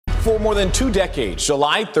For more than 2 decades,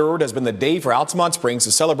 July 3rd has been the day for Altamonte Springs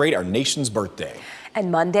to celebrate our nation's birthday.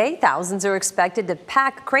 And Monday, thousands are expected to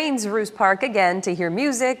pack Cranes Roost Park again to hear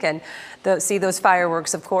music and see those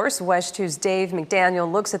fireworks, of course. WESH 2's Dave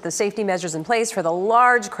McDaniel looks at the safety measures in place for the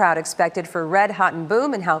large crowd expected for Red Hot and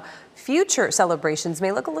Boom and how future celebrations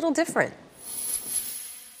may look a little different.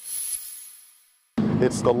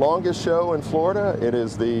 It's the longest show in Florida. It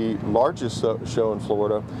is the largest show in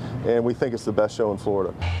Florida, and we think it's the best show in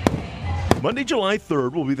Florida. Monday, July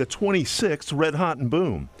 3rd will be the 26th Red Hot and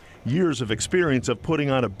Boom. Years of experience of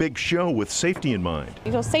putting on a big show with safety in mind.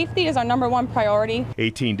 Safety is our #1 priority.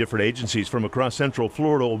 18 different agencies from across Central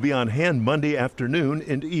Florida will be on hand Monday afternoon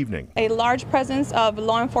and evening. A large presence of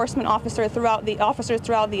law enforcement officers throughout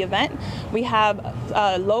the event. We have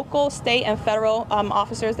local, state, and federal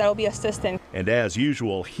officers that will be assisting. And as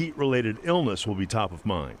usual, heat-related illness will be top of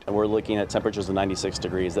mind. And we're looking at temperatures of 96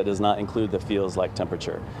 degrees. That does not include the feels-like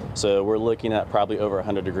temperature. So we're looking at probably over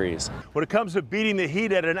 100 degrees. When it comes to beating the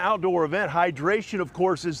heat at an outdoor event, hydration, of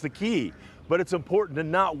course, is the key. But it's important to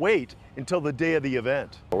not wait until the day of the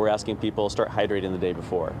event. We're asking people start hydrating the day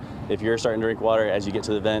before. If you're starting to drink water as you get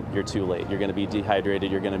to the event, you're too late. You're going to be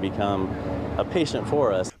dehydrated. You're going to become a patient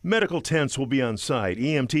for us. Medical tents will be on site.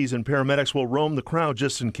 EMTs and paramedics will roam the crowd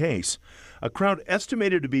just in case. A crowd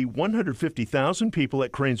estimated to be 150,000 people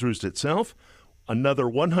at Cranes Roost itself, another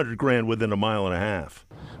 100 grand within a mile and a half.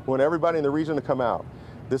 We want everybody in the region to come out.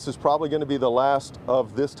 This is probably going to be the last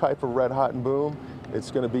of this type of Red Hot and Boom. It's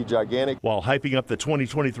going to be gigantic. While hyping up the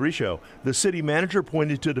 2023 show, the city manager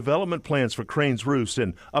pointed to development plans for Cranes Roost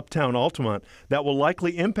and Uptown Altamont that will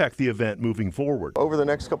likely impact the event moving forward. Over the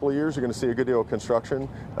next couple of years, you're going to see a good deal of construction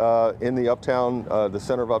in the Uptown, the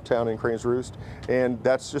center of Uptown in Cranes Roost, and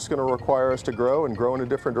that's just going to require us to grow and grow in a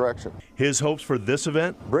different direction. His hopes for this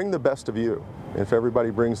event? Bring the best of you. If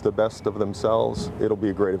everybody brings the best of themselves, it'll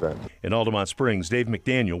be a great event. In Altamonte Springs, Dave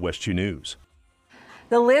McDaniel, WESH 2 News.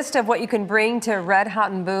 The list of what you can bring to Red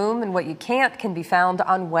Hot and Boom and what you can't can be found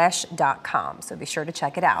on WESH.com, so be sure to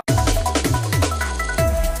check it out.